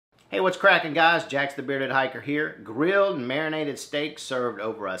Hey, what's cracking, guys? Jaxx the Bearded Hiker here. Grilled and marinated steak served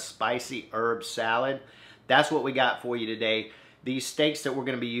over a spicy herb salad. That's what we got for you today. These steaks that we're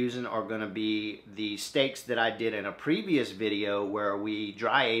going to be using are going to be the steaks that I did in a previous video where we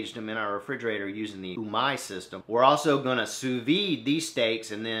dry aged them in our refrigerator using the umai system. We're also going to sous vide these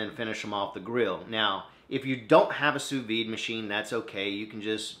steaks and then finish them off the grill. Now, if you don't have a sous vide machine, that's okay. You can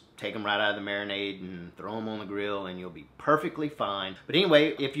just take them right out of the marinade and throw them on the grill and you'll be perfectly fine. But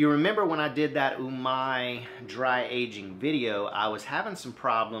anyway, if you remember when I did that umai dry aging video, I was having some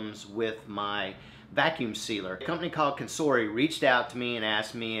problems with my vacuum sealer. A company called Consori reached out to me and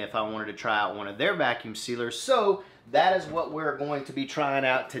asked me if I wanted to try out one of their vacuum sealers. So that is what we're going to be trying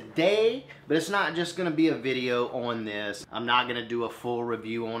out today, but it's not just going to be a video on this. I'm not going to do a full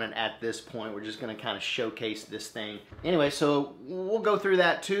review on it at this point. We're just going to kind of showcase this thing. Anyway, so we'll go through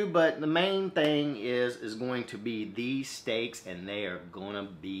that too, but the main thing is going to be these steaks, and they are going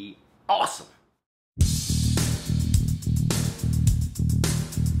to be awesome.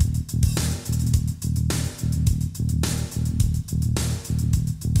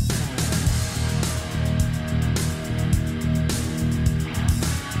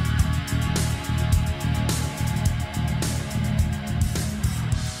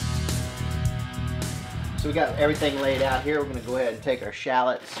 So we got everything laid out here. We're going to go ahead and take our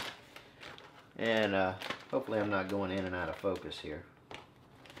shallots, and hopefully I'm not going in and out of focus here.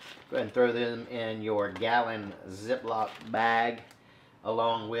 Go ahead and throw them in your gallon Ziploc bag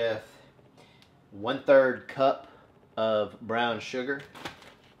along with 1/3 cup of brown sugar.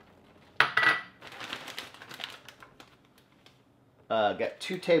 Got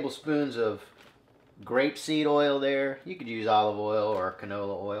 2 tablespoons of grapeseed oil there. You could use olive oil or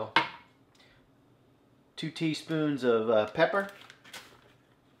canola oil. 2 teaspoons of pepper,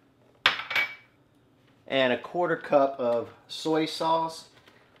 and 1/4 cup of soy sauce.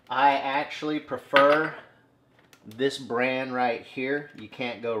 I actually prefer this brand right here. You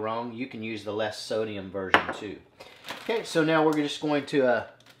can't go wrong. You can use the less sodium version too. Okay, so now we're just going to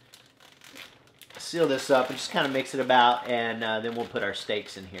seal this up and just kind of mix it about, and then we'll put our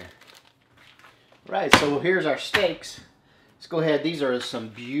steaks in here. Right, so here's our steaks. Let's go ahead. These are some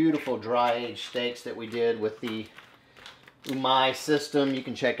beautiful dry aged steaks that we did with the umai system. You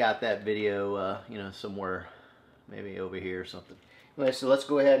can check out that video, you know, somewhere, maybe over here or something. Anyway, so let's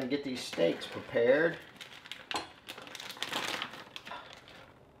go ahead and get these steaks prepared.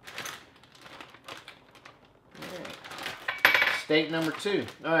 Steak number 2.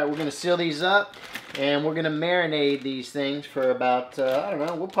 All right, we're going to seal these up, and we're going to marinate these things for about, I don't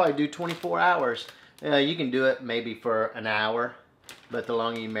know, we'll probably do 24 hours. You can do it maybe for an hour, but the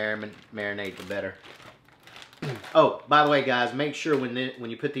longer you marinate, the better. Oh, by the way, guys, make sure when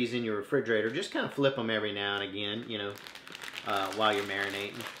you put these in your refrigerator, just kind of flip them every now and again, you know, while you're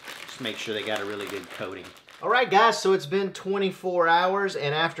marinating. Just make sure they got a really good coating. All right, guys, so it's been 24 hours,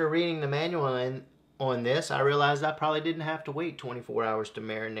 and after reading the manual on this, I realized I probably didn't have to wait 24 hours to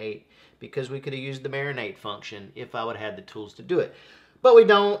marinate, because we could have used the marinate function if I would have had the tools to do it. But we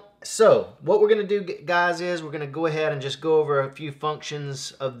don't. So what we're going to do, guys, is we're going to go ahead and just go over a few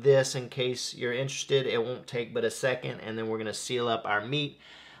functions of this in case you're interested. It won't take but a second, and then we're going to seal up our meat.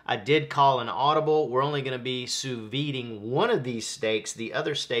 I did call an audible. We're only going to be sous videing one of these steaks. The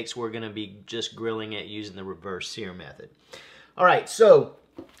other steaks we're going to be just grilling it using the reverse sear method. All right, so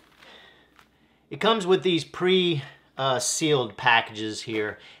it comes with these sealed packages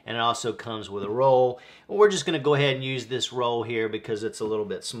here, and it also comes with a roll. We're just going to go ahead and use this roll here because it's a little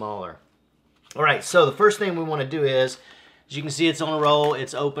bit smaller. All right, so the first thing we want to do is, as you can see, it's on a roll.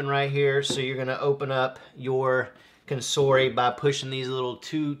 It's open right here, so you're going to open up your Consori by pushing these little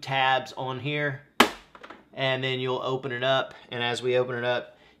 2 tabs on here, and then you'll open it up. And as we open it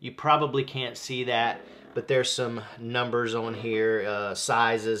up, you probably can't see that, but there's some numbers on here,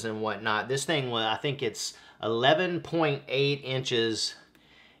 sizes and whatnot. This thing, I think it's 11.8 inches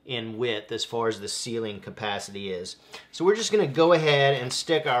in width as far as the sealing capacity is. So we're just going to go ahead and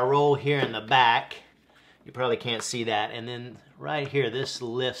stick our roll here in the back. You probably can't see that. And then right here, this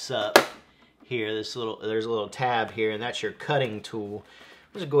lifts up here. There's a little tab here, and that's your cutting tool.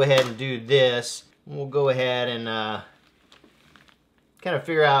 We'll just go ahead and do this. We'll go ahead and kind of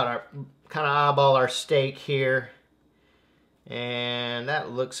figure out kind of eyeball our steak here. And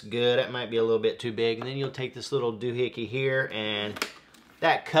that looks good. That might be a little bit too big. And then you'll take this little doohickey here, and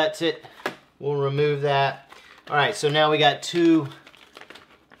that cuts it. We'll remove that. All right, so now we got 2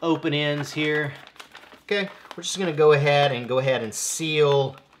 open ends here. Okay, we're just gonna go ahead and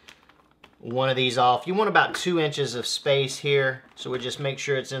seal one of these off. You want about 2 inches of space here, so we just make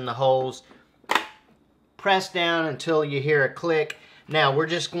sure it's in the holes. Press down until you hear a click. Now we're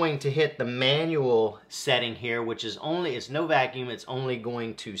just going to hit the manual setting here, which is only, it's no vacuum, it's only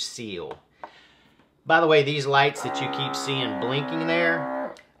going to seal. By the way, these lights that you keep seeing blinking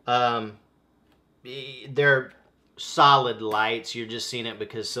there, they're solid lights. You're just seeing it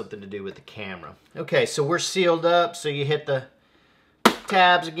because something to do with the camera. Okay, so we're sealed up. So you hit the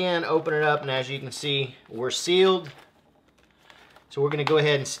tabs again, open it up, and as you can see, we're sealed. So we're gonna go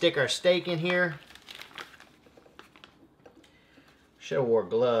ahead and stick our steak in here. Should have wore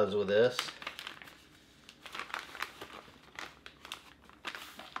gloves with this.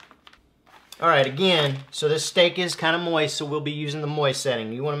 All right, again, so this steak is kind of moist, so we'll be using the moist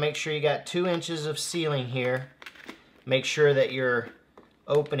setting. You want to make sure you got 2 inches of sealing here. Make sure that your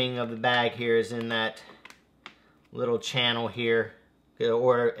opening of the bag here is in that little channel here,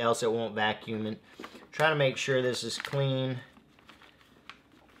 or else it won't vacuum. And try to make sure this is clean,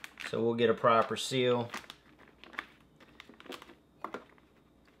 so we'll get a proper seal.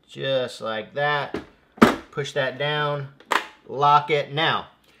 Just like that. Push that down, lock it. Now,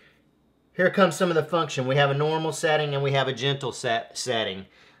 here comes some of the function. We have a normal setting and we have a gentle setting.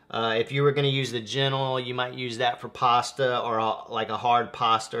 If you were going to use the gentle, you might use that for pasta or like a hard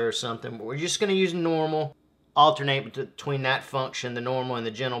pasta or something. But we're just going to use normal. Alternate between that function, the normal and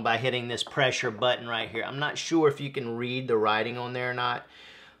the gentle, by hitting this pressure button right here. I'm not sure if you can read the writing on there or not.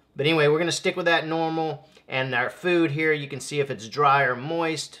 But anyway, we're going to stick with that normal. And our food here, you can see if it's dry or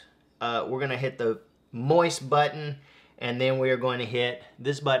moist. We're going to hit the moist button. And then we are going to hit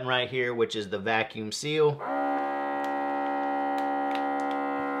this button right here, which is the vacuum seal.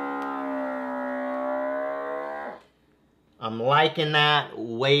 I'm liking that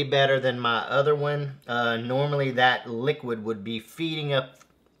way better than my other one. Normally that liquid would be feeding up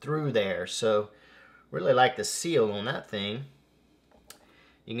through there. So really like the seal on that thing.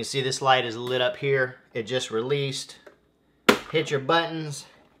 You can see this light is lit up here. It just released. Hit your buttons.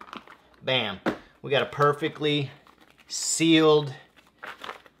 Bam. We got a perfectly sealed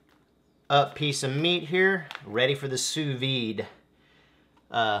up piece of meat here, ready for the sous vide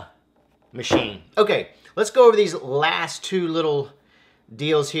machine. Okay, let's go over these last 2 little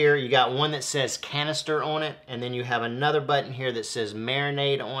deals here. You got one that says canister on it, and then you have another button here that says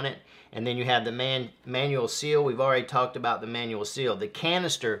marinade on it, and then you have the manual seal. We've already talked about the manual seal. The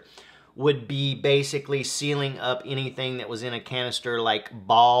canister would be basically sealing up anything that was in a canister, like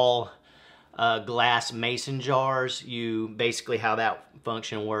ball glass mason jars. You basically, how that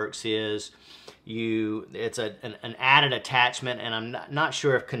function works is it's an added attachment, and I'm not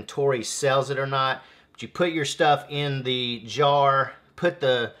sure if Contori sells it or not, but you put your stuff in the jar, put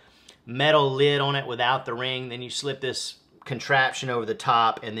the metal lid on it without the ring, then you slip this contraption over the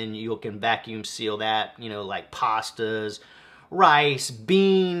top, and then you can vacuum seal that, you know, like pastas, rice,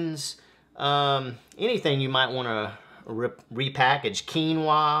 beans, anything you might want to repackage,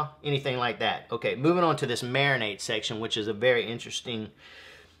 quinoa, anything like that. Okay, moving on to this marinade section, which is a very interesting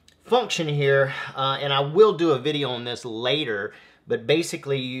function here, and I will do a video on this later, but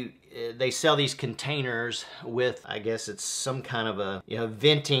basically they sell these containers with, I guess it's some kind of a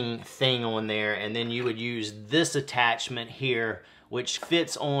venting thing on there, and then you would use this attachment here, which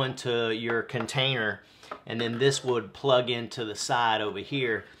fits onto your container, and then this would plug into the side over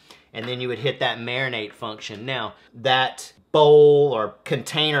here, and then you would hit that marinate function. Now, that bowl or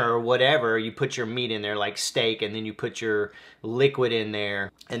container or whatever, you put your meat in there like steak, and then you put your liquid in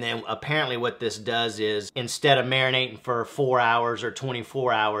there. And then apparently what this does is, instead of marinating for 4 hours or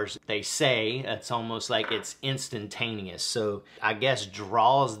 24 hours, they say it's almost like it's instantaneous. So I guess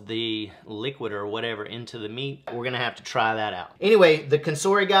draws the liquid or whatever into the meat. We're gonna have to try that out. Anyway, the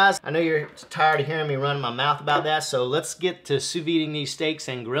Contori guys, I know you're tired of hearing me running my mouth about that, so let's get to sous videing these steaks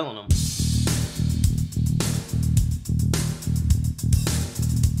and grilling them.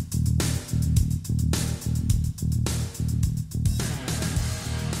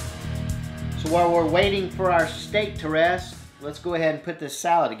 While we're waiting for our steak to rest, let's go ahead and put this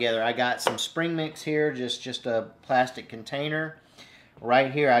salad together. I got some spring mix here, just a plastic container.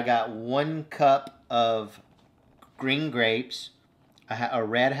 Right here I got 1 cup of green grapes, a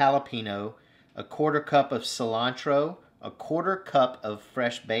red jalapeno, a 1/4 cup of cilantro, a 1/4 cup of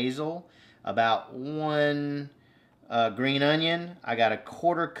fresh basil, about 1 green onion. I got a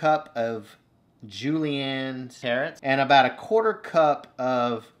 1/4 cup of julienne carrots, and about a 1/4 cup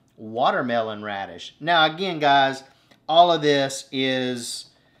of watermelon radish. Now again guys, all of this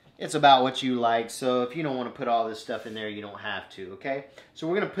it's about what you like, so if you don't want to put all this stuff in there, you don't have to, okay? So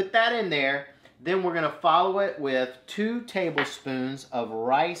we're going to put that in there, then we're going to follow it with 2 tablespoons of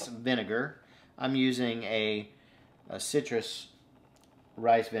rice vinegar. I'm using a citrus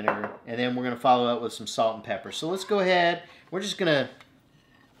rice vinegar, and then we're going to follow up with some salt and pepper. So let's go ahead, we're just going to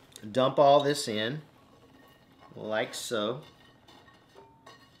dump all this in, like so.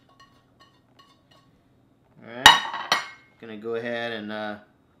 Alright, gonna go ahead and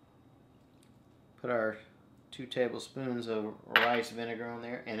put our 2 tablespoons of rice vinegar on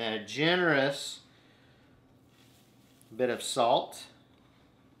there, and then a generous bit of salt,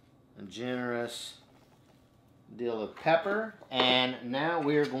 a generous deal of pepper, and now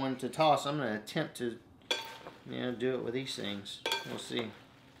we're going to toss. I'm going to attempt to, do it with these things. We'll see.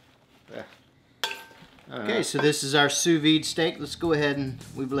 Okay, so this is our sous vide steak. Let's go ahead and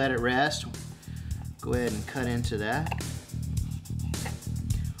we've let it rest. Go ahead and cut into that.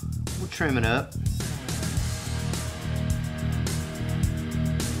 We'll trim it up.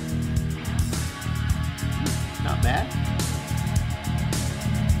 Not bad.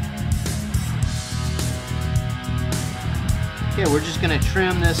 Okay, we're just going to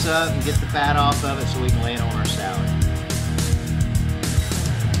trim this up and get the fat off of it so we can lay it on our salad.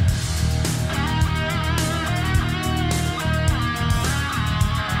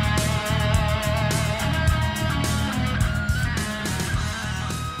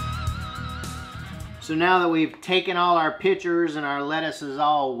 So now that we've taken all our pictures and our lettuce is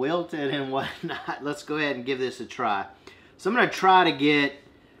all wilted and whatnot, let's go ahead and give this a try. So I'm going to try to get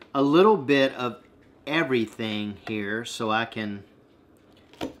a little bit of everything here so I can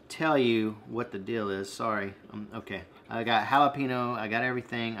tell you what the deal is. Sorry. Okay. I got jalapeno. I got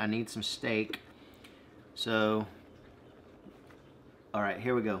everything. I need some steak. So, all right,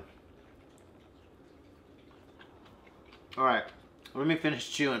 here we go. All right. Let me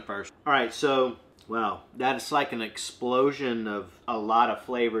finish chewing first. All right, so wow, that's like an explosion of a lot of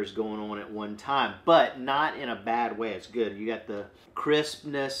flavors going on at one time, but not in a bad way. It's good. You got the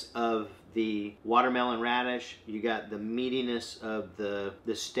crispness of the watermelon radish, you got the meatiness of the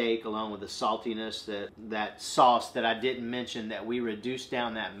steak along with the saltiness, that sauce that I didn't mention that we reduced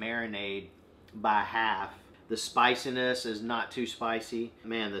down that marinade by half. The spiciness is not too spicy.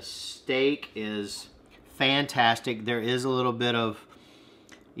 Man, the steak is fantastic. There is a little bit of,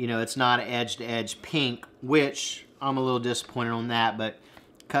 it's not edge to edge pink, which I'm a little disappointed on that, but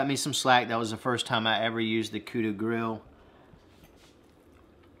cut me some slack. That was the first time I ever used the Kudu grill.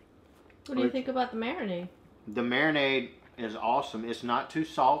 What do you think about the marinade? The marinade is awesome. It's not too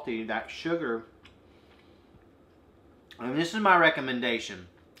salty. That sugar, and this is my recommendation.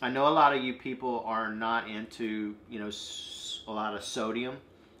 I know a lot of you people are not into, a lot of sodium.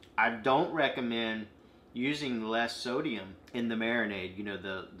 I don't recommend using less sodium in the marinade,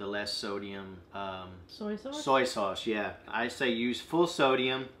 the less sodium soy sauce? Soy sauce, yeah. I say use full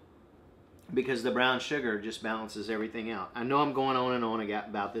sodium because the brown sugar just balances everything out. I know I'm going on and on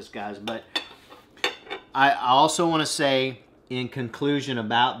about this, guys, but I also want to say in conclusion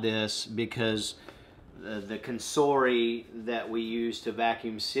about this, because the Consori that we use to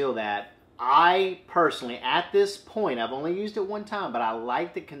vacuum seal that, I personally, at this point, I've only used it one time, but I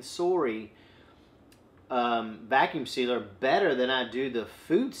like the Consori vacuum sealer better than I do the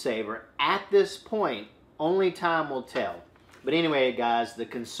Food Saver at this point. Only time will tell. But anyway, guys, the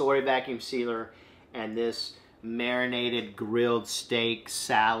Consori vacuum sealer and this marinated grilled steak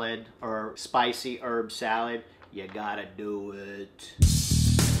salad or spicy herb salad, you gotta do it.